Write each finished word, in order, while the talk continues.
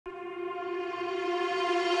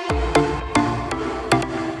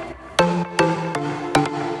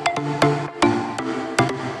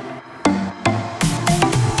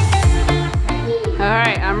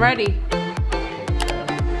ready.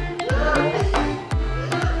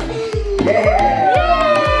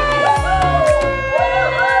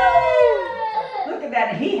 Look at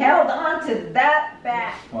that. He held on to that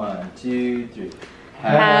bat. 1, 2, 3.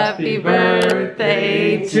 Happy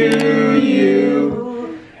birthday to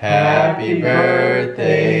you. Happy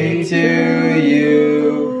birthday to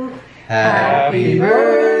you. Happy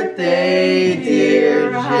birthday,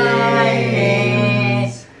 dear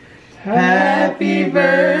James. Happy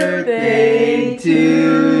birthday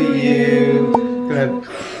to you. Go ahead.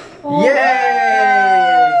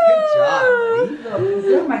 Yay! Good job,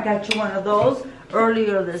 buddy. I got you one of those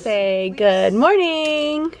earlier this. Say good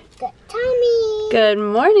morning. Good Tommy. Good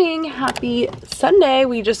morning. Happy Sunday.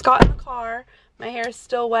 We just got in the car. My hair is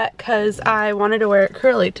still wet because I wanted to wear it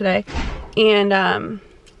curly today. And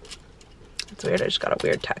it's weird. I just got a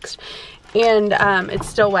weird text. And it's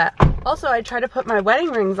still wet. Also, I tried to put my wedding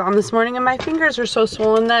rings on this morning and my fingers are so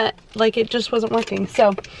swollen that like it just wasn't working.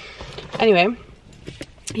 So anyway,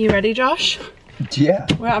 you ready, Josh? Yeah.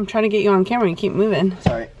 Well, I'm trying to get you on camera and keep moving.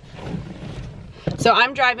 Sorry. So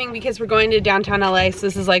I'm driving because we're going to downtown LA. So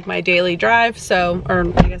this is like my daily drive. So,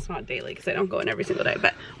 or I guess not daily because I don't go in every single day.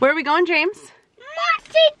 But where are we going, James?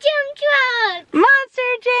 Monster Jam truck.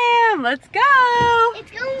 Monster Jam. Let's go. It's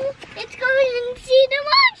going and see the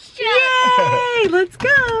monster. Yay. Let's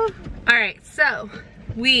go. All right. So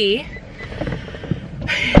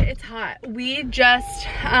it's hot. We just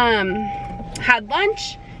had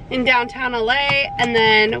lunch in downtown LA and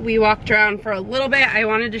then we walked around for a little bit. I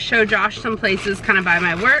wanted to show Josh some places kind of by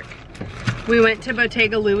my work. We went to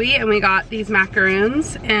Bottega Louie and we got these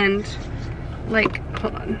macaroons and like,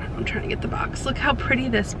 hold on, I'm trying to get the box. Look how pretty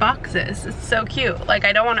this box is. It's so cute. Like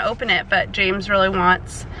I don't want to open it, but James really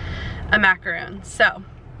wants a macaroon. So.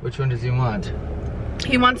 Which one does he want?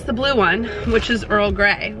 He wants the blue one, which is Earl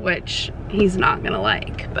Grey, which he's not gonna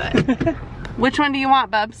like, but. Which one do you want,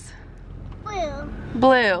 Bubs?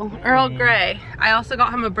 Blue, Earl Grey. I also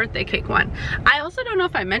got him a birthday cake one. I also don't know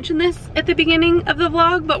if I mentioned this at the beginning of the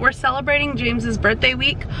vlog, but we're celebrating James's birthday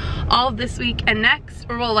week all of this week and next,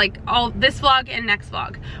 or well, like all this vlog and next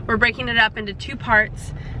vlog. We're breaking it up into 2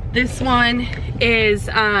 parts. This one is,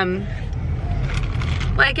 well,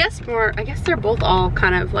 I guess they're both all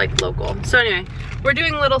kind of like local. So anyway, we're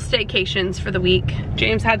doing little staycations for the week.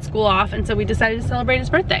 James had school off and so we decided to celebrate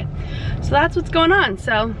his birthday. So that's what's going on.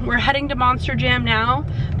 So we're heading to Monster Jam now,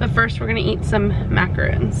 but first we're gonna eat some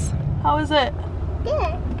macaroons. How is it?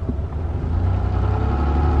 Good.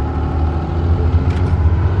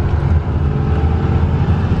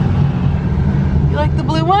 You like the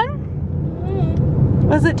blue one?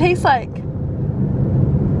 What does it taste like?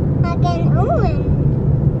 Macaroon.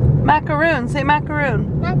 Macaroon, say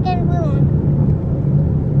macaroon. Macaroon.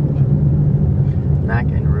 Mac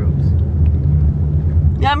and rooms.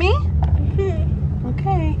 Yummy?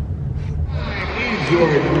 Okay. Is your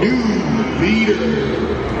new leader.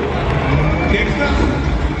 Next up,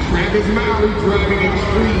 Travis Maui driving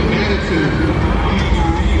Extreme Attitude.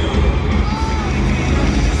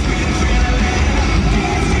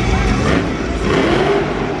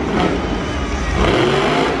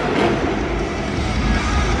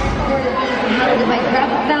 By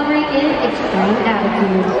Travis Maui in Extreme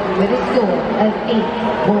Attitude with a score of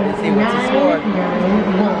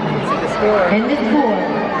 8.991. And the score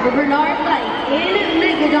for Bernard Light in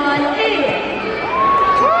Megadon is...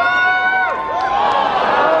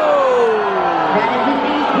 That is an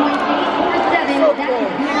 8.847. That is good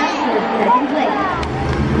for second place.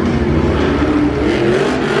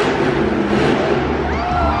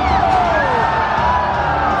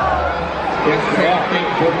 Yes, traffic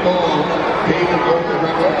football. David goes to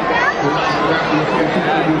record.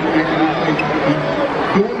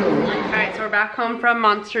 Alright, so we're back home from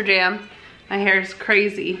Monster Jam. My hair is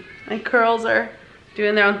crazy. My curls are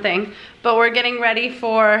doing their own thing. But we're getting ready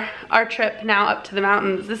for our trip now up to the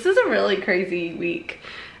mountains. This is a really crazy week.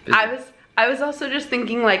 I was also just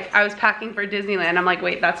thinking, like, I was packing for Disneyland. I'm like,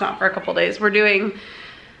 wait, that's not for a couple days. We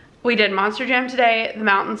did Monster Jam today, the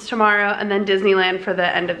mountains tomorrow, and then Disneyland for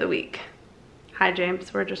the end of the week. Hi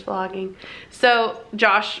James, we're just vlogging. So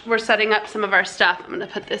Josh, we're setting up some of our stuff. I'm gonna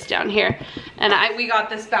put this down here. And we got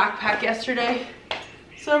this backpack yesterday.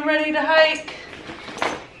 So I'm ready to hike.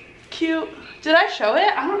 Cute. Did I show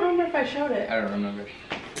it? I don't remember if I showed it. I don't remember.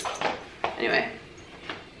 Anyway.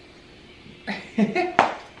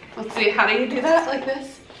 Let's see, how do you do that? Like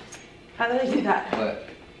this? How do I do that? What?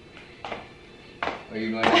 Are you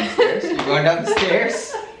going downstairs? You going down the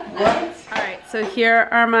stairs? What? Alright, so here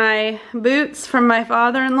are my boots from my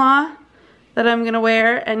father-in-law that I'm gonna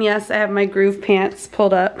wear. And yes, I have my groove pants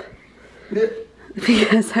pulled up.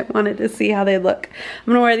 because I wanted to see how they look.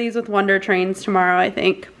 I'm gonna wear these with Wonder Trains tomorrow, I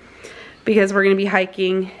think, because we're gonna be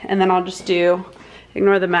hiking, and then I'll just do,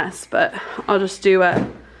 ignore the mess, but I'll just do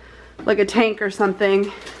like a tank or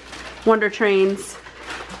something, Wonder Trains,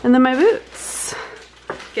 and then my boots.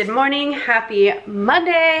 Good morning, happy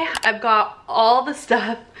Monday. I've got all the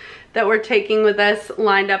stuff that we're taking with us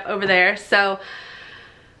lined up over there. So,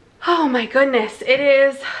 oh my goodness, it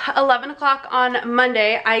is 11 o'clock on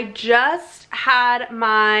Monday. I just had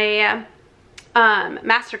my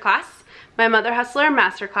masterclass, my Mother Hustler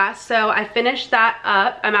masterclass. So I finished that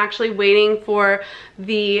up. I'm actually waiting for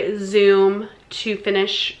the Zoom to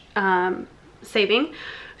finish saving.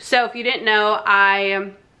 So if you didn't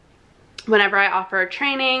know, whenever I offer a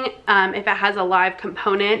training, if it has a live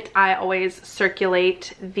component, I always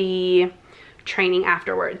circulate the training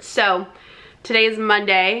afterwards. So today is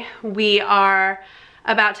Monday. We are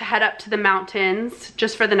about to head up to the mountains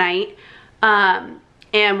just for the night,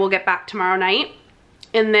 and we'll get back tomorrow night.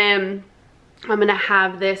 And then I'm gonna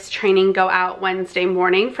have this training go out Wednesday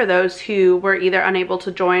morning for those who were either unable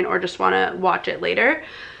to join or just wanna watch it later.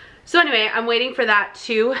 So anyway, I'm waiting for that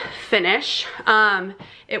to finish.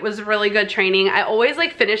 It was really good training. I always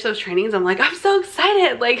like finish those trainings. I'm like, I'm so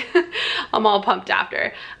excited. Like I'm all pumped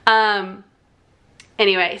after.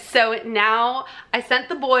 Anyway, so now I sent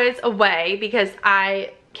the boys away because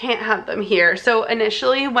I can't have them here. So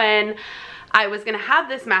initially when I was gonna have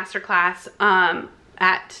this masterclass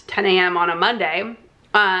at 10 a.m. on a Monday,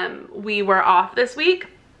 we were off this week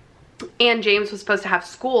and James was supposed to have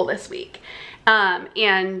school this week.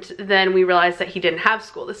 And then we realized that he didn't have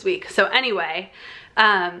school this week. So anyway,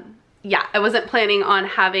 yeah, I wasn't planning on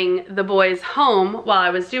having the boys home while I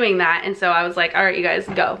was doing that. And so I was like, all right, you guys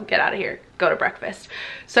go, get out of here, go to breakfast.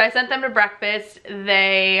 So I sent them to breakfast.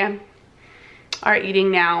 They are eating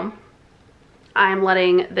now. I'm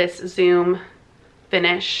letting this Zoom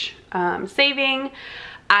finish saving.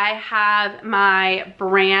 I have my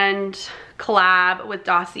brand collab with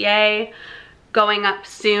Dossier going up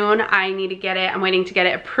soon. I need to get it, I'm waiting to get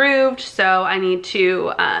it approved, so I need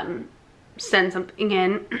to send something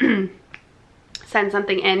in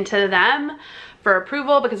to them for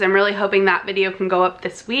approval, because I'm really hoping that video can go up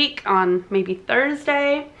this week on maybe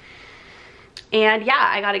Thursday. And yeah,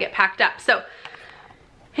 I gotta get packed up. So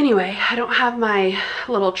anyway, I don't have my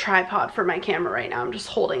little tripod for my camera right now. I'm just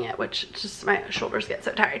holding it, which just my shoulders get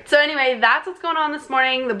so tired. So anyway, that's what's going on this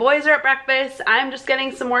morning. The boys are at breakfast. I'm just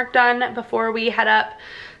getting some work done before we head up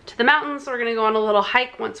to the mountains. So we're gonna go on a little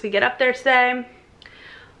hike once we get up there today.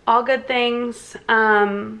 All good things.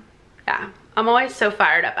 Yeah, I'm always so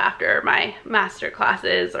fired up after my master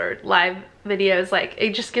classes or live videos. Like,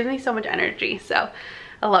 it just gives me so much energy. So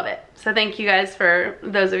I love it. So thank you guys for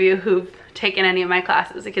those of you who've taken any of my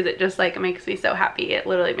classes, because it just like makes me so happy. It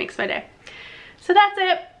literally makes my day. So that's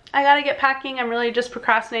it. I gotta get packing. I'm really just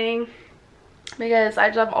procrastinating because I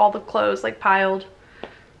just have all the clothes like piled.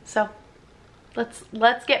 So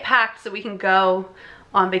let's get packed so we can go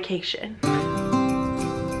on vacation.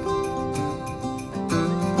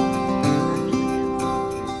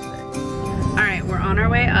 Alright, we're on our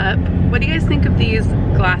way up. What do you guys think of these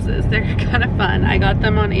glasses? They're kind of fun. I got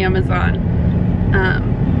them on Amazon.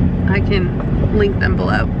 I can link them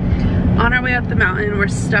below. On our way up the mountain, we're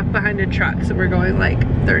stuck behind a truck, so we're going like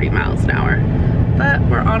 30 miles an hour. But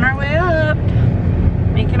we're on our way up,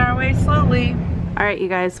 making our way slowly. All right, you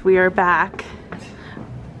guys, we are back.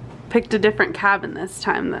 Picked a different cabin this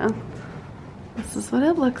time though. This is what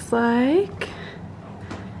it looks like.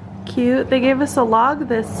 Cute. They gave us a log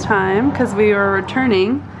this time because we were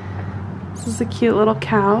returning. This is a cute little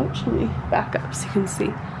couch. Let me back up so you can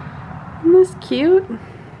see. Isn't this cute?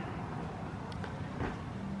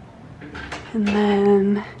 And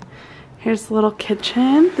then here's the little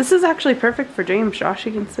kitchen. This is actually perfect for James. Josh,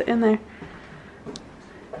 he can sit in there.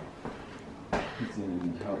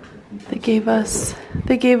 They gave us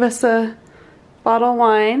a bottle of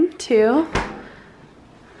wine too.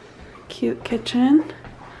 Cute kitchen.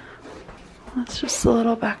 That's just a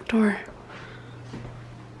little back door.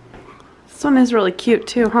 This one is really cute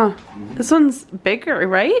too, huh? This one's bigger,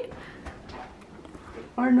 right?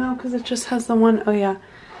 Or no, because it just has the one, oh yeah.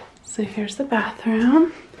 So here's the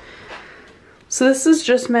bathroom. So this is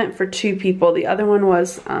just meant for 2 people. The other one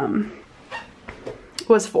was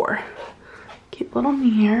 4. Cute little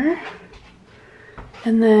mirror.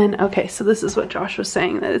 And then, okay, so this is what Josh was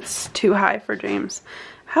saying, that it's too high for James.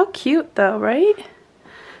 How cute though, right?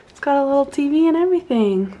 It's got a little TV and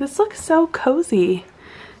everything. This looks so cozy.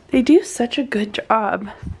 They do such a good job.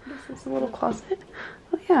 This is a little closet.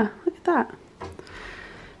 Oh yeah, look at that. I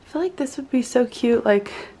feel like this would be so cute,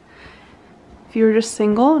 like if you were just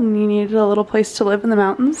single and you needed a little place to live in the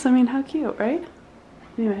mountains. I mean, how cute, right?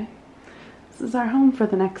 Anyway, this is our home for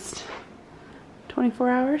the next 24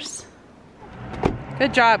 hours.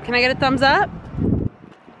 Good job. Can I get a thumbs up?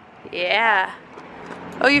 Yeah.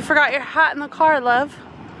 Oh, you forgot your hat in the car, love.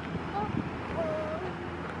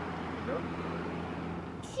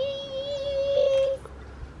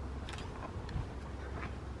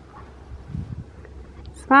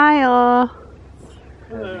 Smile.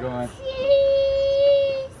 How's it going?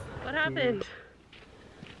 What happened?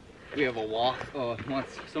 We have a walk. Oh,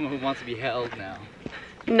 someone who wants to be held now.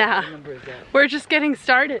 Nah. What number is that? We're just getting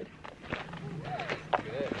started.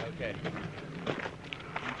 Good, okay.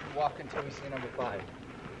 Walk until we see number 5.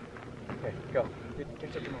 Okay, go.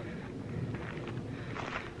 Get your phone.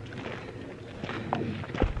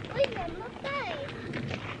 Wait, number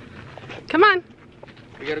 5. Come on.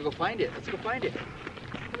 We gotta go find it. Let's go find it.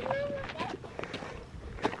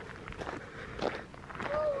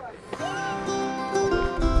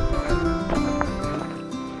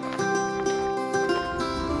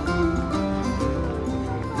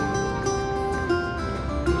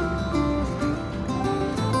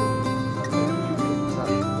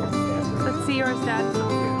 Let's see yours, Dad.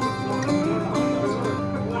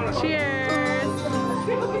 Cheers.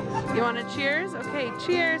 You want to cheers? Okay,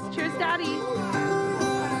 cheers. Cheers, Daddy.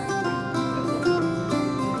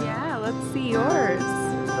 Yeah, let's see yours.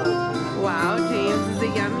 Wow, James is a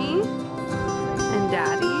yummy. And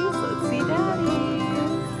Daddy's. Let's see Daddy's.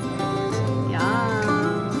 Yum.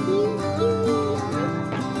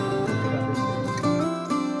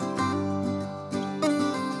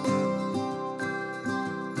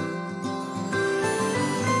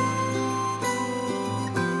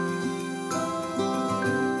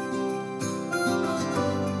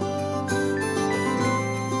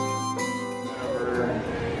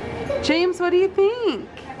 James, what do you think?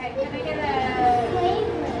 Okay, can I get a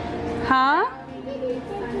Huh?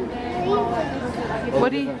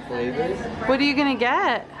 What are you gonna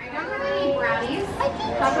get? I don't have any brownies.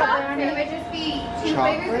 It would just be 2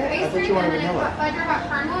 Chocolate? flavors of I ice thought you cream wanted and then vanilla. hot fudge or hot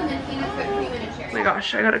caramel and then peanuts, whipped cream, and a cherry. Oh my gosh,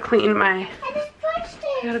 I gotta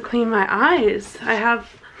clean my eyes. I have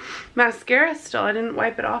mascara still. I didn't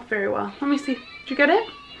wipe it off very well. Let me see. Did you get it?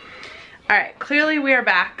 Alright, clearly we are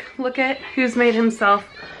back. Look at who's made himself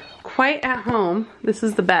quite at home. This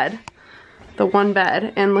is the bed. The one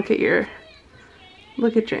bed. And look at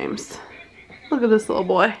James. Look at this little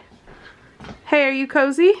boy. Hey, are you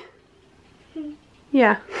cozy?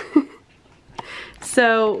 Yeah.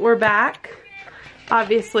 So we're back.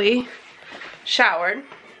 Obviously showered.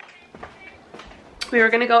 We were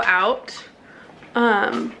gonna go out,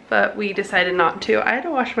 but we decided not to. I had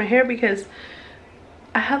to wash my hair because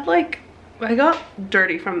I got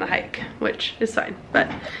dirty from the hike, which is fine. But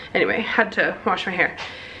anyway, had to wash my hair.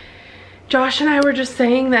 Josh and I were just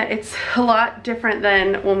saying that it's a lot different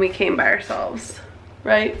than when we came by ourselves.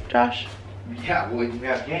 Right, Josh? Yeah, well, we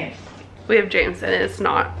have James. We have James, and it's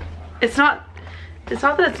not that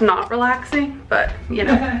it's not relaxing, but you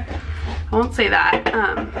know, I won't say that.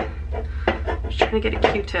 I'm just trying to get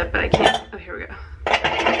a Q-tip, but I can't. Oh, here we go.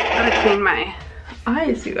 Gotta clean my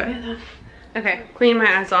eyes, you guys. Okay, clean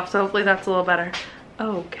my eyes off, so hopefully that's a little better.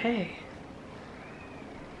 Okay.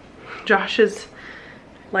 Josh is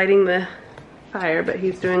lighting the fire, but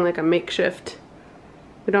he's doing like a makeshift.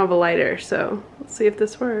 We don't have a lighter, so let's see if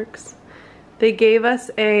this works. They gave us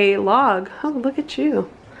a log. Oh, look at you.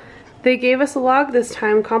 They gave us a log this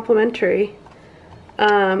time, complimentary,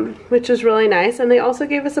 which is really nice. And they also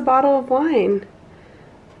gave us a bottle of wine,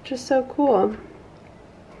 which is so cool.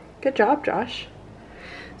 Good job, Josh.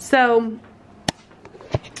 So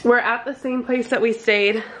we're at the same place that we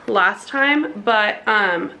stayed last time, but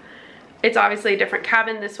it's obviously a different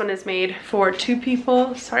cabin. This one is made for 2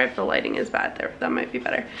 people. Sorry if the lighting is bad there. That might be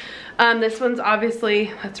better. This one's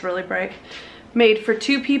obviously, that's really bright, made for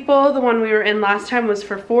 2 people. The one we were in last time was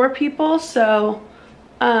for 4 people. So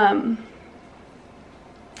we're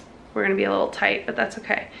gonna be a little tight, but that's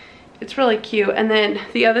okay. It's really cute. And then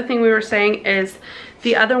the other thing we were saying is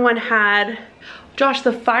the other one had, Josh,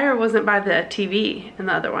 the fire wasn't by the TV in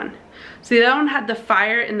the other one. So the other one had the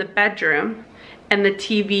fire in the bedroom and the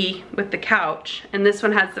TV with the couch, and this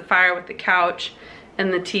one has the fire with the couch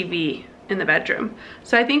and the TV in the bedroom.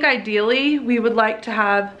 So I think ideally we would like to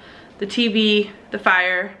have the TV, the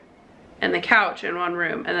fire, and the couch in one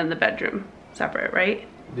room, and then the bedroom separate, right?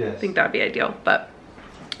 Yes. I think that'd be ideal, but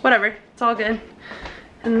whatever, it's all good.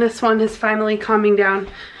 And this one is finally calming down.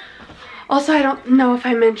 Also, I don't know if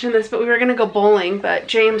I mentioned this, but we were gonna go bowling, but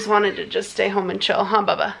James wanted to just stay home and chill, huh,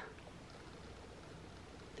 Bubba?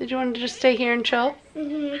 Did you want to just stay here and chill?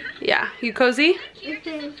 Mm-hmm. Yeah. You cozy?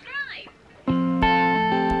 Mm-hmm.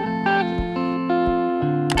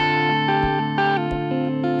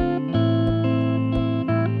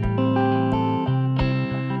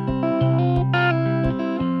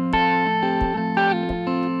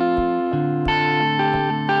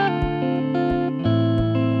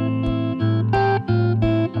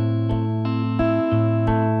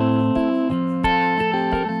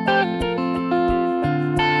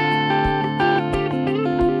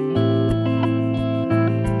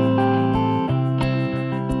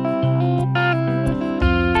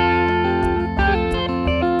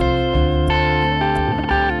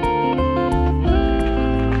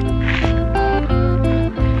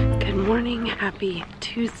 happy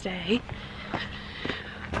Tuesday.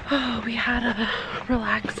 Oh, we had a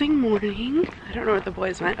relaxing morning. I don't know where the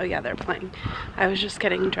boys went. Oh yeah, they're playing. I was just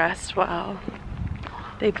getting dressed while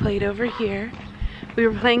they played over here. We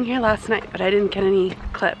were playing here last night, but I didn't get any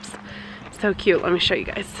clips. So cute. Let me show you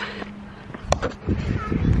guys.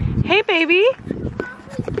 Hey, baby.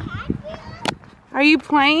 Are you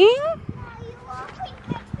playing?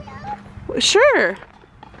 Sure.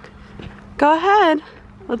 Go ahead.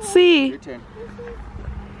 Let's see. Your turn.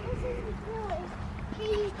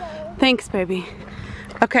 Thanks, baby.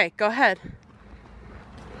 Okay, go ahead.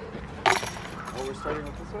 Oh, we're starting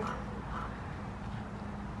with this one?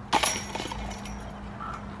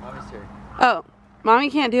 Mommy's here. Oh, Mommy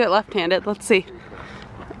can't do it left-handed. Let's see.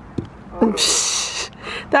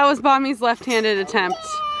 That was Mommy's left-handed attempt.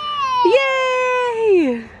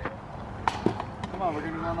 Yay! Come on, we're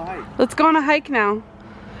gonna go on the hike. Let's go on a hike now.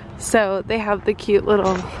 So they have the cute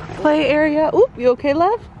little play area. Oop, you okay,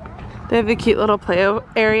 love? They have a cute little play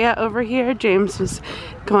area over here. James was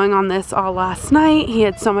going on this all last night. He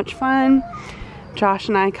had so much fun. Josh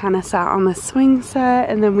and I kind of sat on the swing set,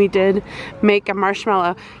 and then we did make a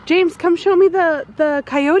marshmallow. James, come show me the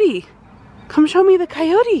coyote. Come show me the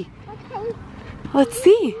coyote. Okay. Let's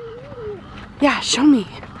see. Yeah, show me.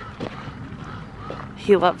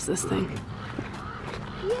 He loves this thing.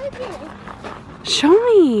 Show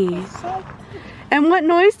me. And what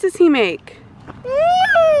noise does he make?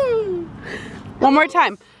 One more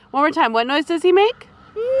time. One more time. What noise does he make?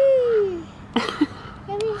 Let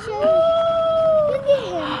me show you. Look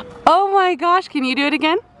at him. Oh my gosh, can you do it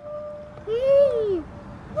again? He's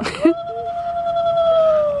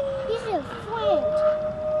a friend.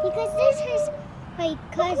 Because this is my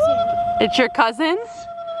cousin. It's your cousin?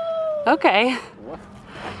 Okay.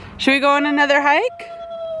 Should we go on another hike?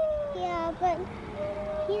 Yeah, but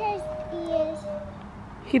he has ears.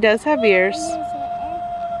 He does have ears. He has eyes.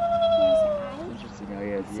 Interesting how he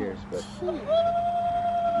has ears, but Teeth.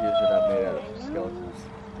 ears are not made out of skeletons.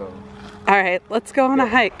 Bones. All right, let's go on a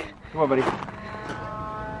hike. Come on, buddy.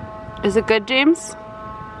 Is it good, James?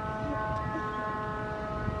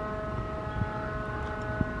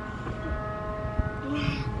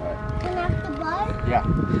 And after blood? Yeah.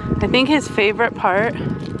 I think his favorite part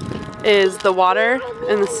is the water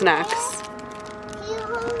and the snacks. Can you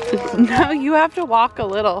hold me? No, you have to walk a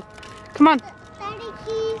little. Come on. Daddy,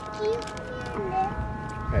 can you hold me on there?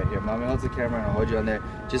 Okay, here, Mommy holds the camera and I'll hold you on there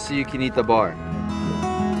just so you can eat the bar.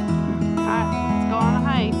 Alright, let's go on a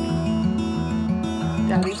hike.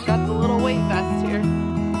 Daddy's got the little weight vest here.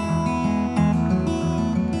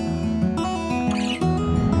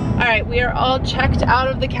 Alright, we are all checked out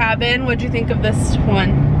of the cabin. What'd you think of this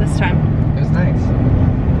one this time? It was nice.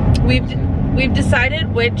 We've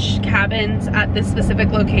decided which cabins at this specific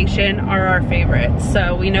location are our favorites.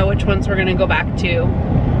 So we know which ones we're gonna go back to.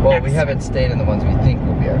 Well, we haven't stayed in the ones we think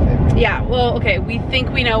will be our favorite. Yeah, well, okay, we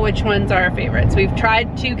think we know which ones are our favorites. We've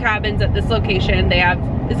tried 2 cabins at this location. They have,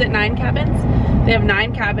 is it 9 cabins? They have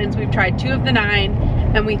 9 cabins. We've tried 2 of the 9,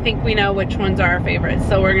 and we think we know which ones are our favorites.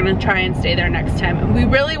 So we're gonna try and stay there next time. And we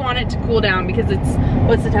really want it to cool down because it's,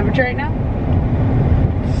 what's the temperature right now?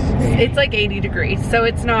 It's like 80 degrees, so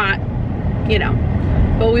it's not, you know,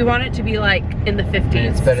 but we want it to be like in the 50s. And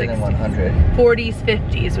it's better 60s, than 100. 40s,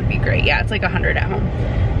 50s would be great. Yeah, it's like 100 at home.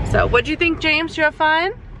 So what'd you think, James? Did you have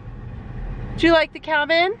fun? Did you like the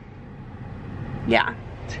cabin? Yeah.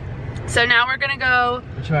 So now we're gonna go.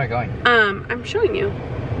 Which way are we going? I'm showing you.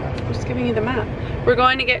 I'm just giving you the map. We're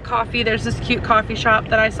going to get coffee. There's this cute coffee shop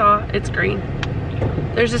that I saw. It's green.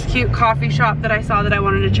 There's this cute coffee shop that I saw that I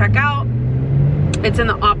wanted to check out. It's in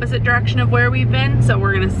the opposite direction of where we've been, so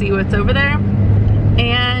we're gonna see what's over there.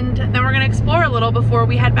 And then we're gonna explore a little before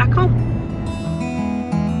we head back home.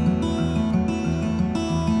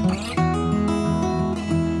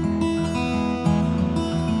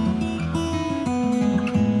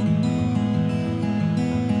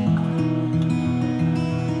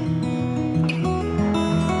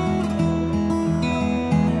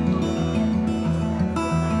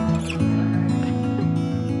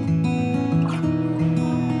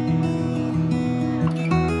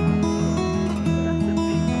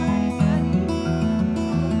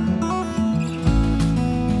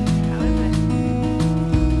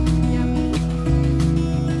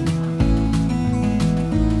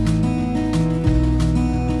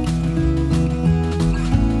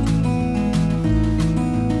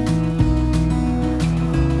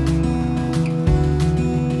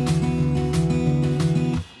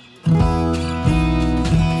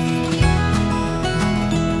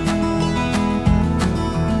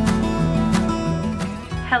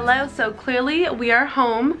 so clearly we are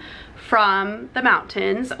home from the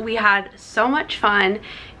mountains. We had so much fun,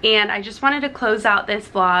 and I just wanted to close out this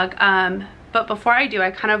vlog. But before I do,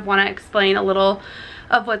 I kind of want to explain a little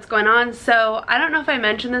of what's going on. So I don't know if I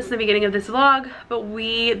mentioned this in the beginning of this vlog, but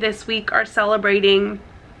we this week are celebrating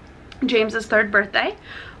James's 3rd birthday,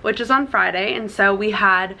 which is on Friday, and so we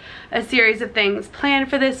had a series of things planned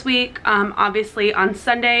for this week. Obviously on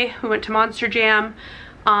Sunday we went to Monster Jam.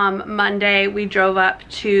 Monday we drove up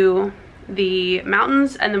to the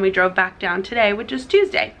mountains, and then we drove back down today, which is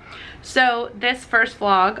Tuesday. So this first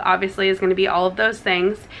vlog obviously is going to be all of those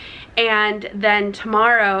things. And then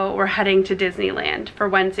tomorrow we're heading to Disneyland for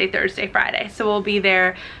Wednesday, Thursday, Friday. So we'll be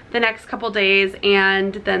there the next couple days,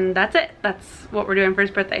 and then that's it. That's what we're doing for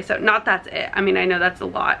his birthday. So not that's it. I mean, I know that's a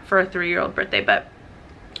lot for a 3-year-old birthday, but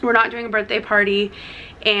we're not doing a birthday party.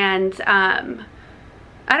 And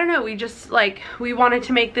I don't know, we just we wanted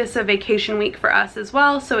to make this a vacation week for us as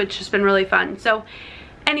well. So it's just been really fun. So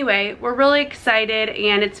anyway, we're really excited,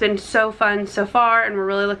 and it's been so fun so far, and we're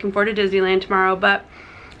really looking forward to Disneyland tomorrow. But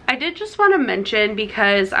I did just want to mention,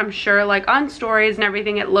 because I'm sure on stories and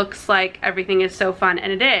everything it looks like everything is so fun,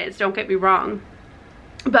 and it is, don't get me wrong,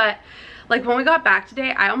 but when we got back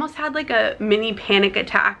today, I almost had a mini panic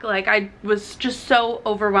attack. I was just so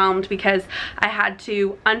overwhelmed because I had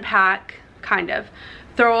to unpack, kind of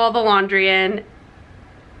throw all the laundry in,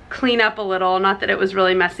 clean up a little, not that it was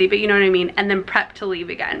really messy, but you know what I mean, and then prep to leave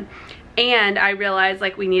again. And I realized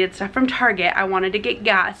we needed stuff from Target. I wanted to get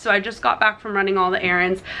gas, so I just got back from running all the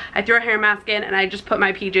errands. I threw a hair mask in, and I just put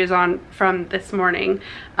my PJs on from this morning,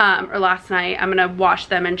 or last night. I'm gonna wash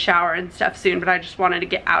them and shower and stuff soon, but I just wanted to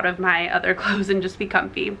get out of my other clothes and just be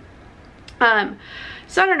comfy.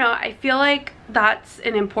 So I don't know, I feel like that's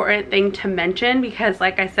an important thing to mention, because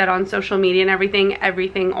like I said, on social media and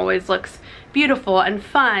everything always looks beautiful and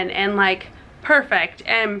fun and perfect.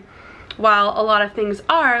 And while a lot of things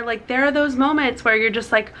are, there are those moments where you're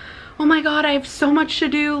just oh my god, I have so much to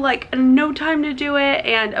do, no time to do it.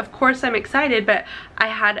 And of course I'm excited, but I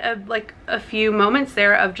had a few moments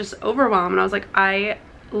there of just overwhelm, and I was I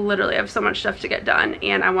literally have so much stuff to get done,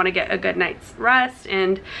 and I want to get a good night's rest,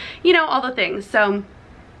 and you know, all the things. So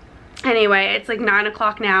anyway, it's 9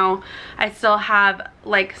 o'clock now. I still have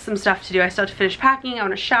some stuff to do. I still have to finish packing. I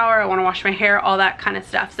want to shower. I want to wash my hair, all that kind of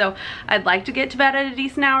stuff. So I'd like to get to bed at a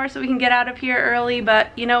decent hour so we can get out of here early,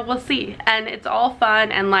 but you know, we'll see. And it's all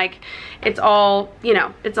fun, and it's all, you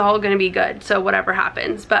know, it's all gonna be good, so whatever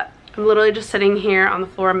happens. But I'm literally just sitting here on the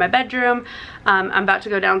floor of my bedroom. I'm about to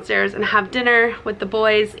go downstairs and have dinner with the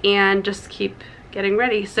boys and just keep getting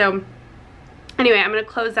ready. So anyway, I'm gonna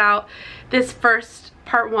close out this first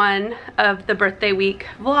part 1 of the birthday week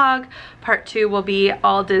vlog. Part 2 will be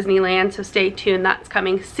all Disneyland, so stay tuned, that's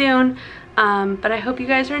coming soon. But I hope you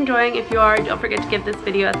guys are enjoying. If you are, don't forget to give this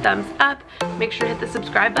video a thumbs up. Make sure to hit the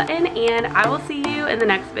subscribe button, and I will see you in the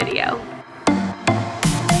next video.